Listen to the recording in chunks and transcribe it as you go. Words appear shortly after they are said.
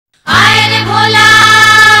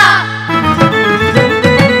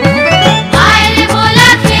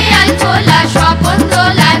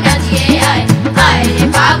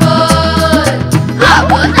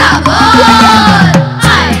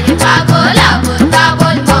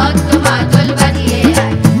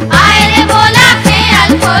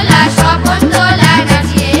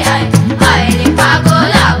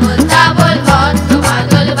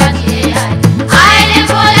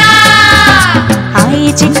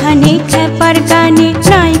যেখানে খ্যাপার গানে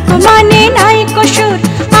নাইকো মানে নাইকো সুর,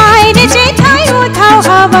 আয় রে যেথায় উধাও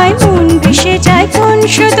হাওয়ায় মন ভেসে যায় কোন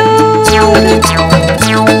সুদূর।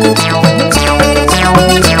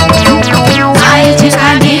 আয়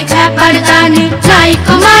যেখানে খ্যাপার গানে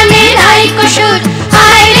নাইকো মানে নাইকো সুর,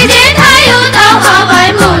 আয় রে যেথায় উধাও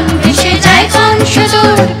হাওয়ায় মন ভেসে যায় কোন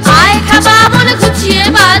সুদূর। আয় খাবা মন গুছিয়ে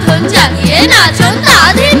বাঁধন জাগিয়ে নাচন না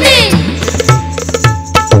দিতে,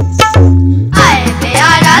 আয়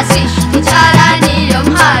বেয়ারা সৃষ্টি ছাড়া নিয়ম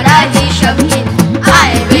হারা হিসাবহীন,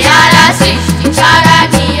 আয় বেয়ারা সৃষ্টি ছাড়া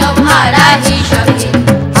নিয়ম হারা হিসাবহীন।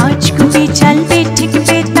 আজ কুপি চলবে ঠিক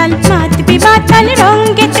বেতাল মাতবি মাতাল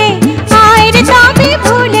রঙ্গেতে, আয় রে তবে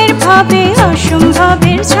ভুলের ভাবে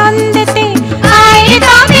অসম্ভবের ছন্দেতে, আয় রে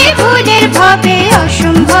তবে ভুলের ভাবে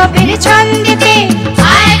অসম্ভবের ছন্দেতে।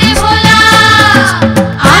 আয় রে ভোলা,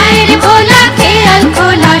 আয় রে ভোলা খেয়াল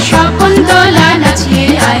খোলা স্বপন দোলা নাচিয়ে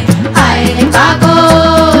আয়, আয় রে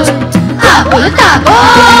পাগল আবল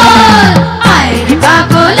তাবল, আয় রে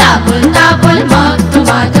পাগল আবল তাবল মত্ত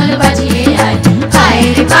মাদল বাজিয়ে আয়, আয়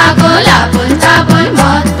রে পাগল আবল তাবল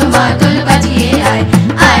মত্ত মাদল বাজিয়ে আয়,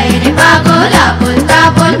 আয় রে পাগল আবল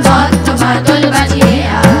তাবল মত্ত মাদল বাজিয়ে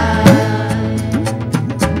আয়।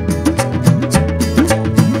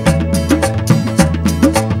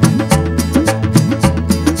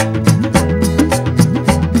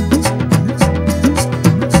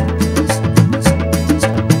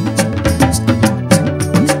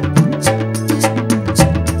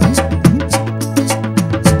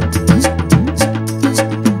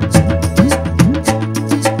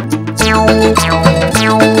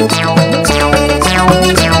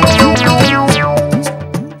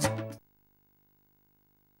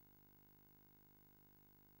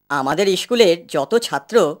 আমাদের স্কুলের যত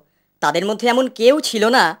ছাত্র তাদের মধ্যে এমন কেউ ছিল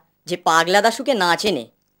না যে পাগলা দাশুকে না চেনে।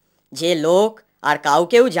 যে লোক আর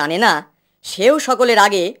কাউকেও জানে না সেও সকলের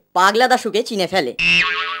আগে পাগলা দাশুকে চিনে ফেলে,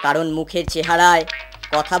 কারণ মুখের চেহারায়,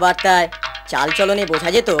 কথাবার্তায়, চালচলনে বোঝা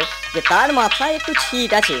যেত যে তার মাথায় একটু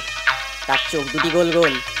ছিট আছে। তার চোখ দুটি গোল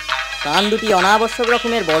গোল, কান দুটি অনাবশ্যক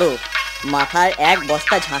রকমের বড়, মাথায় এক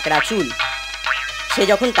বস্তা ঝাঁকড়া চুল। সে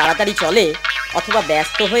যখন তাড়াতাড়ি চলে অথবা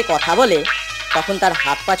ব্যস্ত হয়ে কথা বলে তখন তার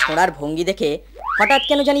হাত পা ছোঁড়ার ভঙ্গি দেখে হঠাৎ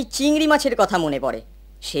কেন জানি চিংড়ি মাছের কথা মনে পড়ে।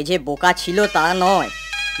 সে যে বোকা ছিল তা নয়,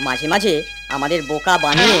 মাঝে মাঝে আমাদের বোকা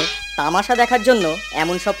বানিয়ে তামাশা দেখার জন্য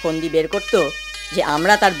এমন সব ফন্দি বের করত যে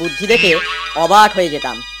আমরা তার বুদ্ধি দেখে অবাক হয়ে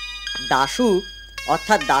যেতাম। দাশু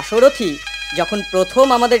অর্থাৎ দাশরথী যখন প্রথম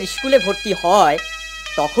আমাদের স্কুলে ভর্তি হয়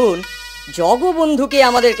তখন জগবন্ধুকে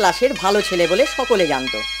আমাদের ক্লাসের ভালো ছেলে বলে সকলে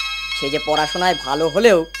জানত। সে যে পড়াশোনায় ভালো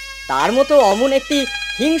হলেও তার মতো অমন একটি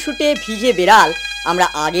হিংসুটে ভিজে বেড়াল আমরা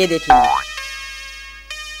আগে দেখিনি।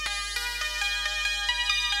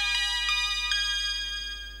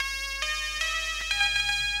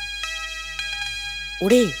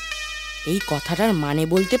 ওরে, এই কথাটার মানে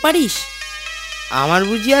বলতে পারিস? আমার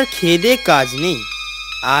বুঝি আর খেয়ে দে কাজ নেই।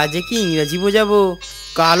 আজ কি ইংরাজি বোঝাবো,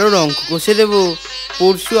 কাল ওর অঙ্ক কষে দেবো,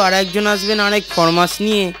 পরশু আর একজন আসবেন আরেক ফরমাস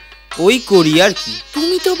নিয়ে, ওই করি আর কি।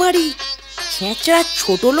 তুমি তো বাড়ি ছেঁচড়া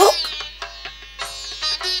ছোট লোক।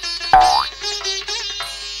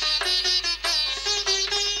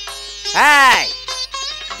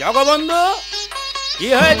 জগবন্ধু, কি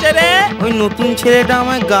হয়েছে রে? ওই নতুন ছেলেটা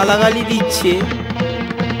আমায় গালাগালি দিচ্ছে।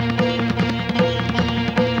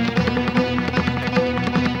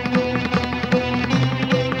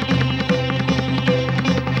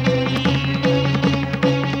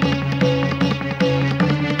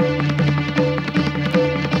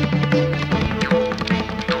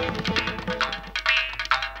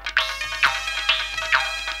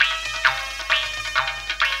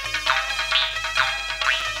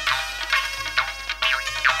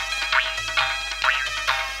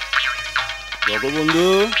 জগবন্ধু,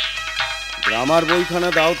 গ্রামার বইখানা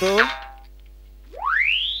দাও তো।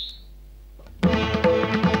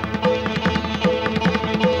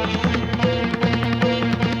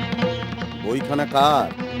 বইখানা কার?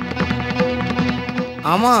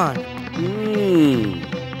 আমার।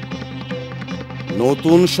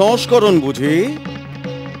 নতুন সংস্করণ বুঝি?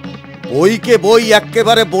 বইকে বই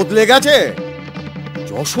একেবারে বদলে গেছে।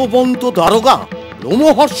 যশবন্ত দারোগা,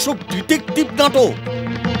 লোমহর্ষক ডিটেকটিভ নাটক।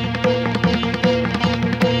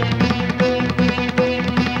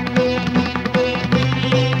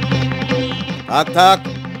 থাক থাক,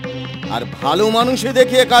 আর ভালো মানুষে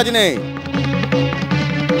দেখিয়ে কাজ নেই।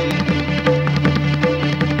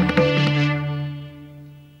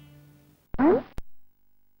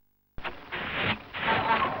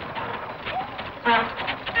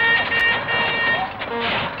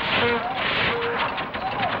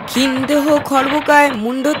 ক্ষীণ দেহ খর্বকায়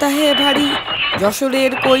মুন্ড তাহে ভারী,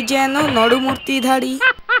 যশোরের কই যেন নরমূর্তিধারী।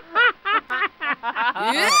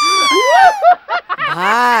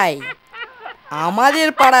 ভাই, আমাদের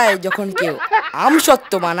পাড়ায় যখন কেউ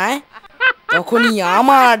আমসত্ত্ব বানায় তখনই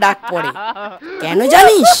আমার ডাক পড়ে। কেন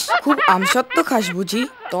জানিস? খুব আমসত্ত্ব খাস বুঝি?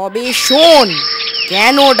 তবে শোন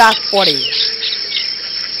কেন ডাক পড়ে।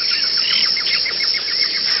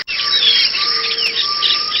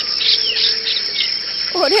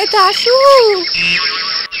 ওরে দাশু,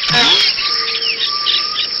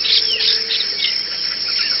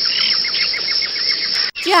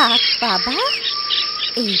 যাক বাবা,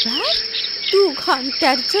 এবার 2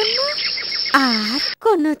 ঘন্টার জন্য আর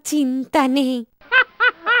কোনো চিন্তা নেই।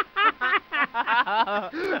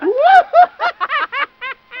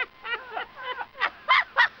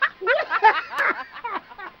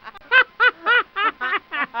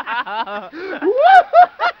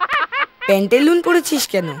 প্যান্টেলুন পরেছিস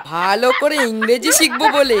কেন? ভালো করে ইংরেজি শিখবো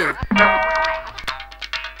বলে।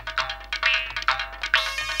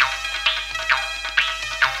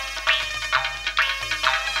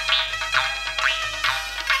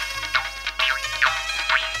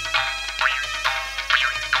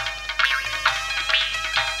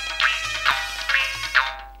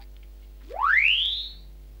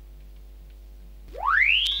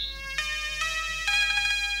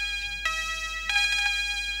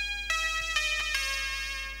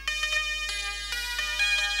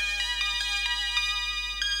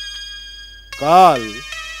 কাল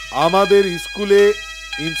আমাদের স্কুলে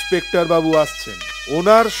ইন্সপেক্টর বাবু আসছেন।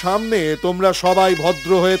 ওনার সামনে তোমরা সবাই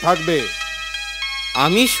ভদ্র হয়ে থাকবে।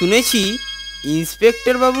 আমি শুনেছি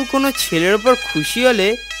ইন্সপেক্টর বাবু কোনো ছেলের ওপর খুশি হলে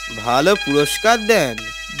ভালো পুরস্কার দেন।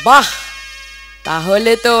 বাহ,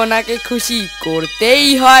 তাহলে তো ওনাকে খুশি করতেই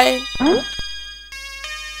হয়।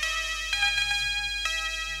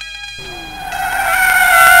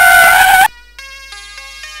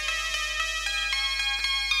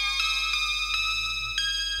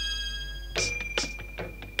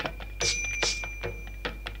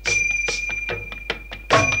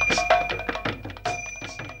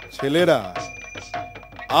 ছেলেরা,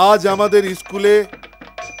 আজ আমাদের স্কুলে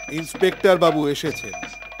ইন্সপেক্টর বাবু এসেছেন।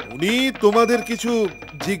 উনি তোমাদের কিছু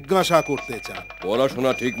জিজ্ঞাসা করতে চান।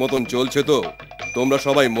 পড়াশোনা ঠিক মতন চলছে তো? তোমরা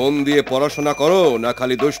সবাই মন দিয়ে পড়াশোনা করো না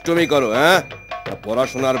খালি দুষ্টুমি করো? হ্যাঁ,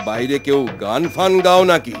 পড়াশোনার বাইরে কেউ গান ফান গাও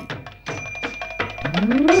নাকি?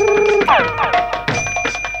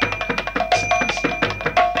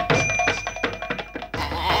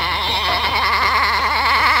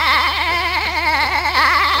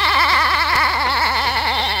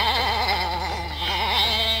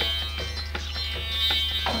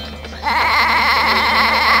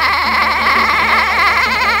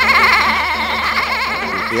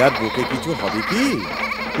 আর বুকে কিছু হবে কি?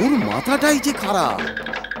 ওর মাথাটাই যে খারাপ।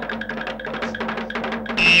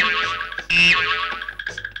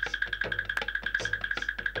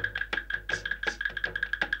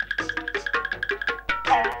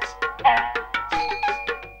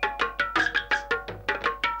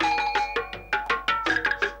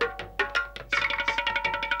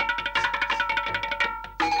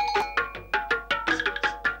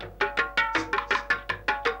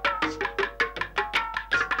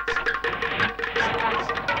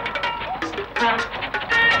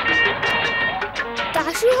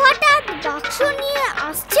 দাশু হঠাৎ বাক্স নিয়ে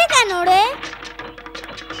আসছে কেন রে?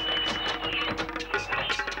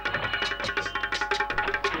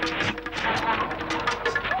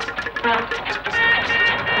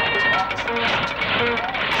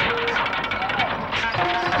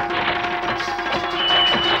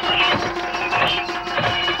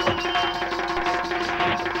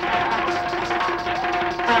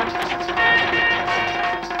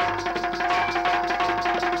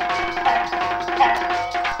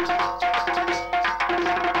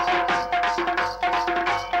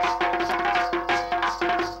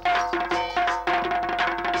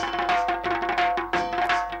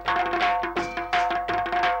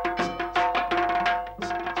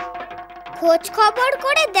 খোঁজ খবর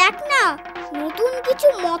করে দেখ না, নতুন কিছু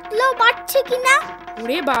মতলব বাড়ছে কিনা।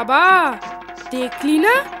 ওরে বাবা, দেখলি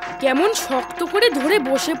না কেমন শক্ত করে ধরে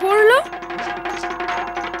বসে পড়লো?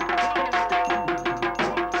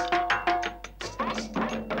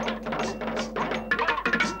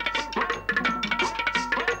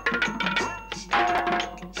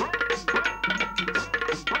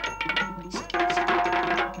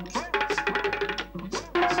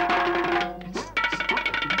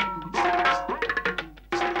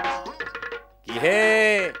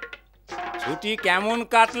 ছুটি কেমন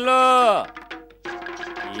কাটলো?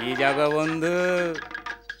 কি জগবন্ধু,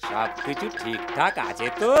 সব কিছু ঠিকঠাক আছে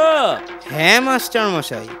তো? হ্যাঁ মাস্টার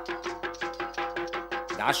মশাই।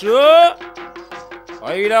 দাশু,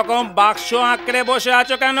 ওই রকম বাক্স আঁকড়ে বসে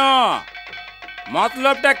আছো কেন?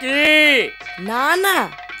 মতলবটা কি? না না,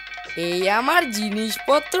 এই আমার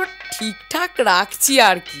জিনিসপত্র ঠিকঠাক রাখছি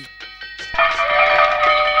আর কি।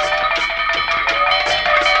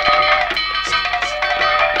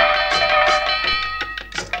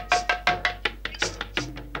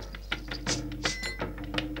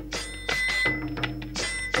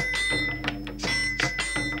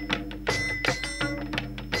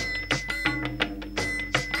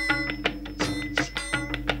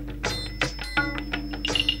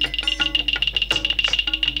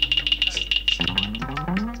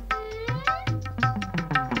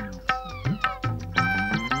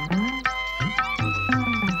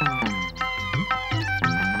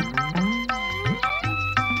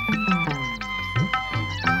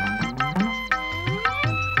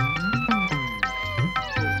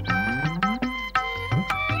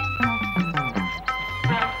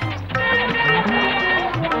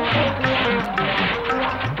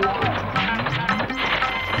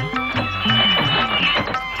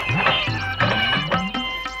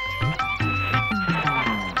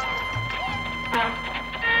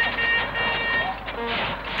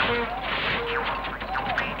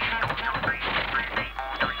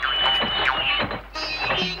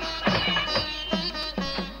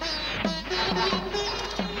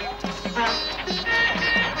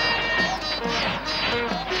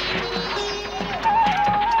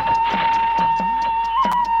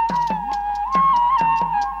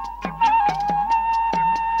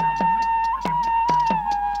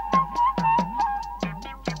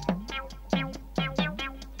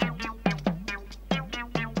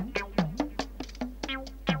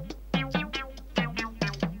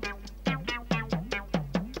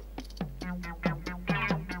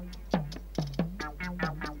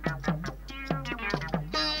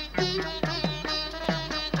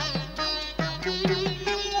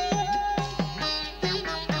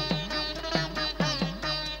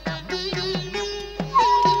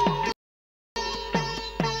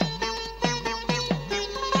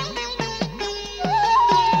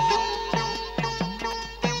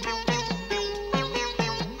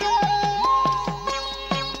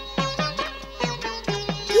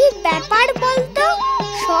 ব্যাপার বলতো,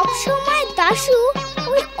 সব সময় দাশু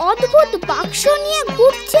ওই অদ্ভুত বাক্স নিয়ে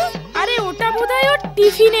ঘুরছে। আরে ওটা বোধহয় ওর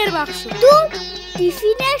টিফিনের বাক্স। তো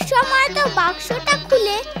টিফিনের সময় তো বাক্সটা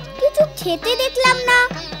খুলে কিছু খেতে দেখলাম না।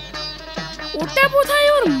 ওটা বোধহয়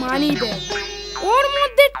ওর মানি ব্যাগ, ওর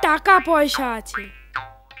মধ্যে টাকা পয়সা আছে,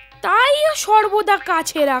 তাই ও সর্বদা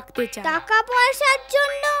কাছে রাখতে চায়। টাকা পয়সার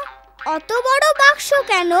জন্য অত বড় বাক্স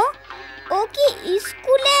কেন? ও কি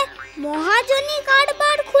স্কুলে মহাজনী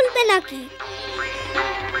কারবার খুলবে নাকি?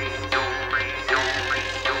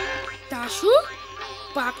 দাশু,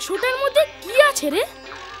 বাক্সটার মধ্যে কি আছে রে?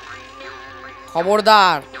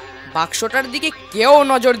 খবরদার, বাক্সটার দিকে কেউ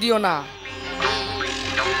নজর দিও না।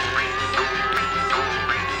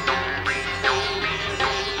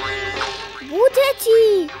 বুঝেছি,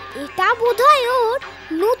 এটা বোধহয় ওর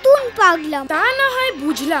নতুন পাগলা। তা না হয়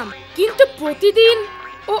বুঝলাম, কিন্তু প্রতিদিন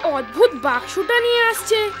ও অদ্ভুত বাক্সটা নিয়ে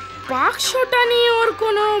আসছে। বাক্সটা নিয়ে ওর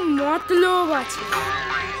কোনো মতলব আছে।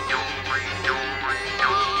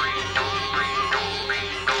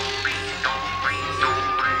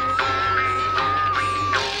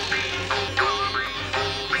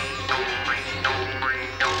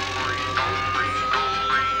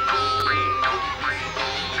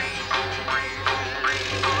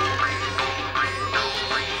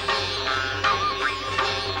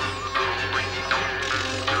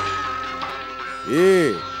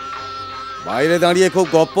 বাইরে দাঁড়িয়ে খুব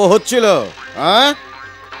গপ্প হচ্ছিল, হ্যাঁ?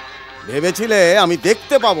 ভেবেছিলে আমি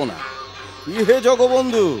দেখতে পাবো না? কি হে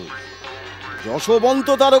জগবন্ধু, যশবন্ত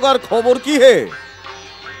তারকার খবর কি হে?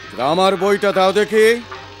 গ্রামার বইটা দাও দেখি।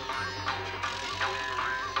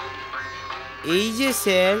 এই যে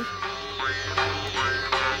স্যার।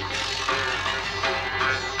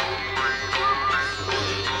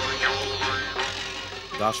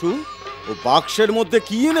 দাশু, ও বাক্সের মধ্যে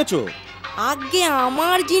কি এনেছো? আগে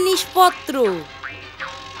আমার জিনিসপত্র।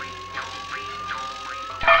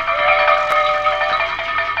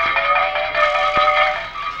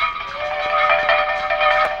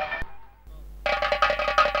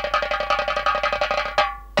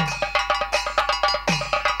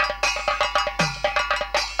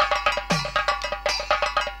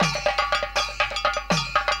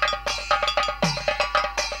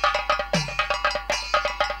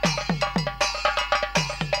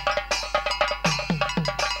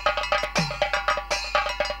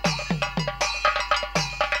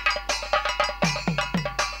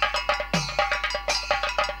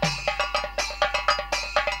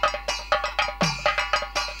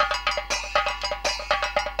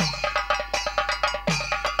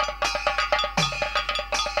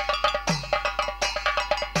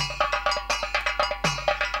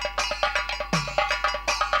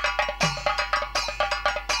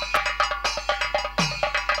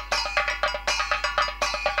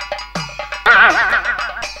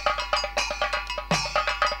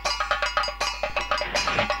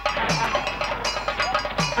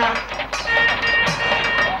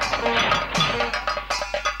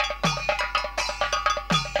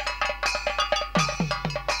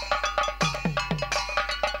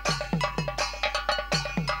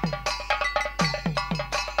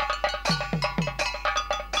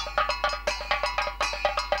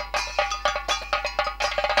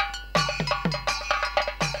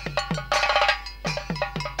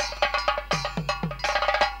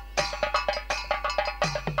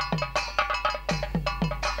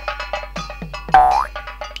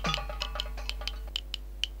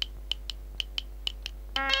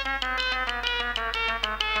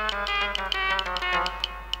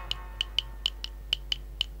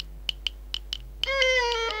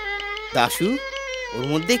 দাশু, ওর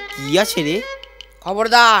মধ্যে কি আছে রে?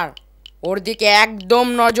 খবরদার, ওর দিকে একদম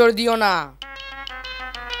নজর দিও না।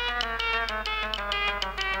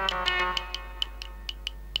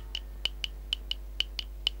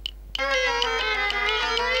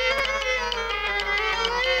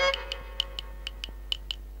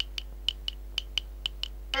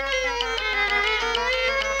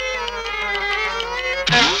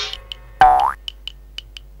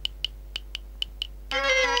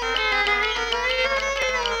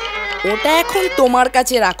 ওটা এখন তোমার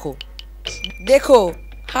কাছে রাখো, দেখো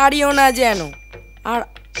হারিও না যেন। আর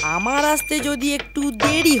আমার আসতে যদি একটু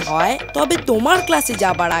দেরি হয় তবে তোমার ক্লাসে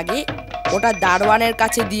যাবার আগে ওটা দারোয়ানের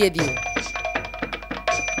কাছে দিয়ে দিও।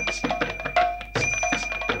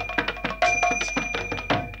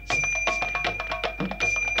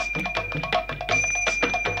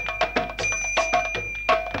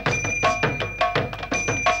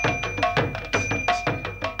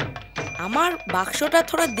 আমার বাক্সটা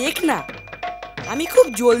থোড়া দেখ না, আমি খুব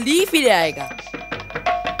জলদি ফিরে আएगा।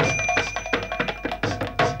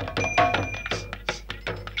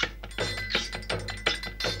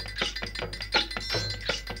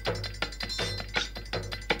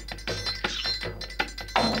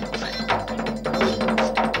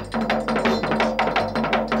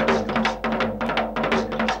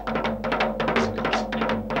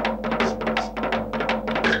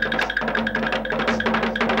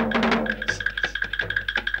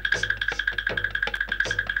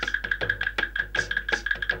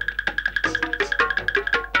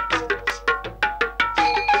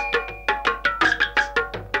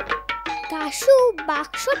 দাশু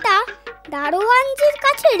বাক্সটা দারোয়ানজির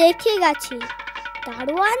কাছে রেখে গেছে।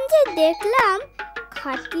 দারোয়ানজি দেখলাম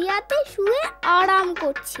খাটিয়াতে শুয়ে আরাম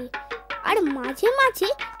করছে আর মাঝে মাঝে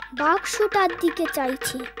বাক্সটার দিকে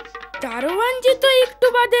চাইছে। দারোয়ানজি তো একটু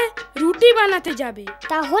বাদে রুটি বানাতে যাবে।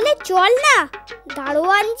 তাহলে চল না,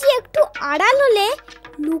 দারোয়ানজি একটু আড়াল হলে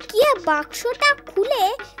লুকিয়ে বাক্সটা খুলে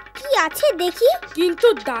কি আছে দেখি। কিন্তু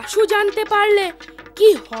দাশু জানতে পারলে কি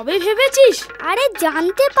হবে ভেবেছিস? আরে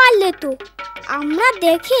জানতে পারলে তো আমরা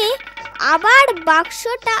দেখে আবার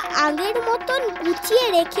বাক্সটা আগের মতন গুছিয়ে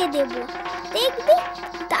রেখে দেব, দেখবি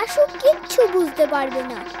দাশু কিচ্ছু বুঝতে পারবে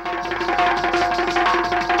না।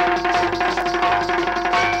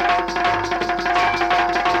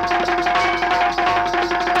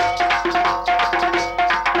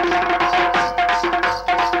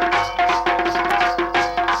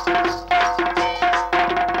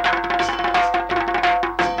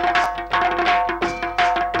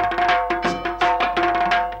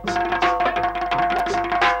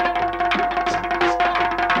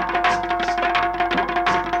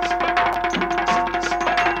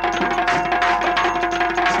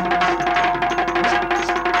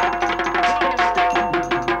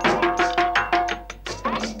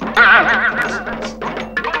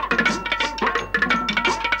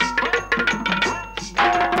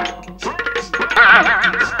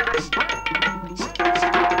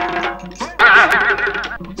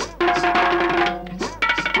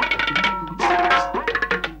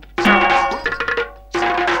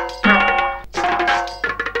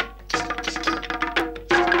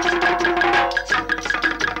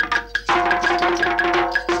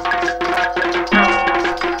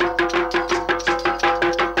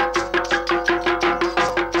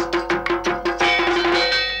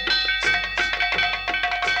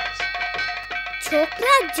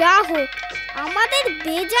 ছোকরা যা হোক আমাদের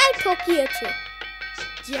বেজায় ঠকিয়েছে।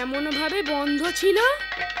 যেমন ভাবে বন্ধ ছিল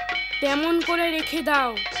তেমন করে রেখে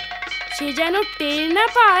দাও, সে যেন টের না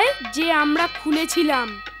পায় যে আমরা খুলেছিলাম,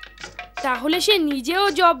 তাহলে সে নিজেও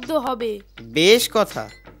জব্দ হবে। বেশ কথা,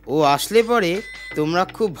 ও আসলে পরে তোমরা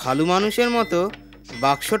খুব ভালো মানুষের মতো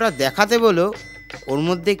বাক্সটা দেখাতে বলো, ওর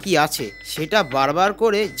মধ্যে কি আছে সেটা বারবার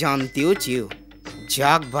করে জানতেও চেও।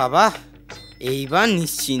 যাক বাবা, এইবার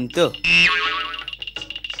নিশ্চিন্ত।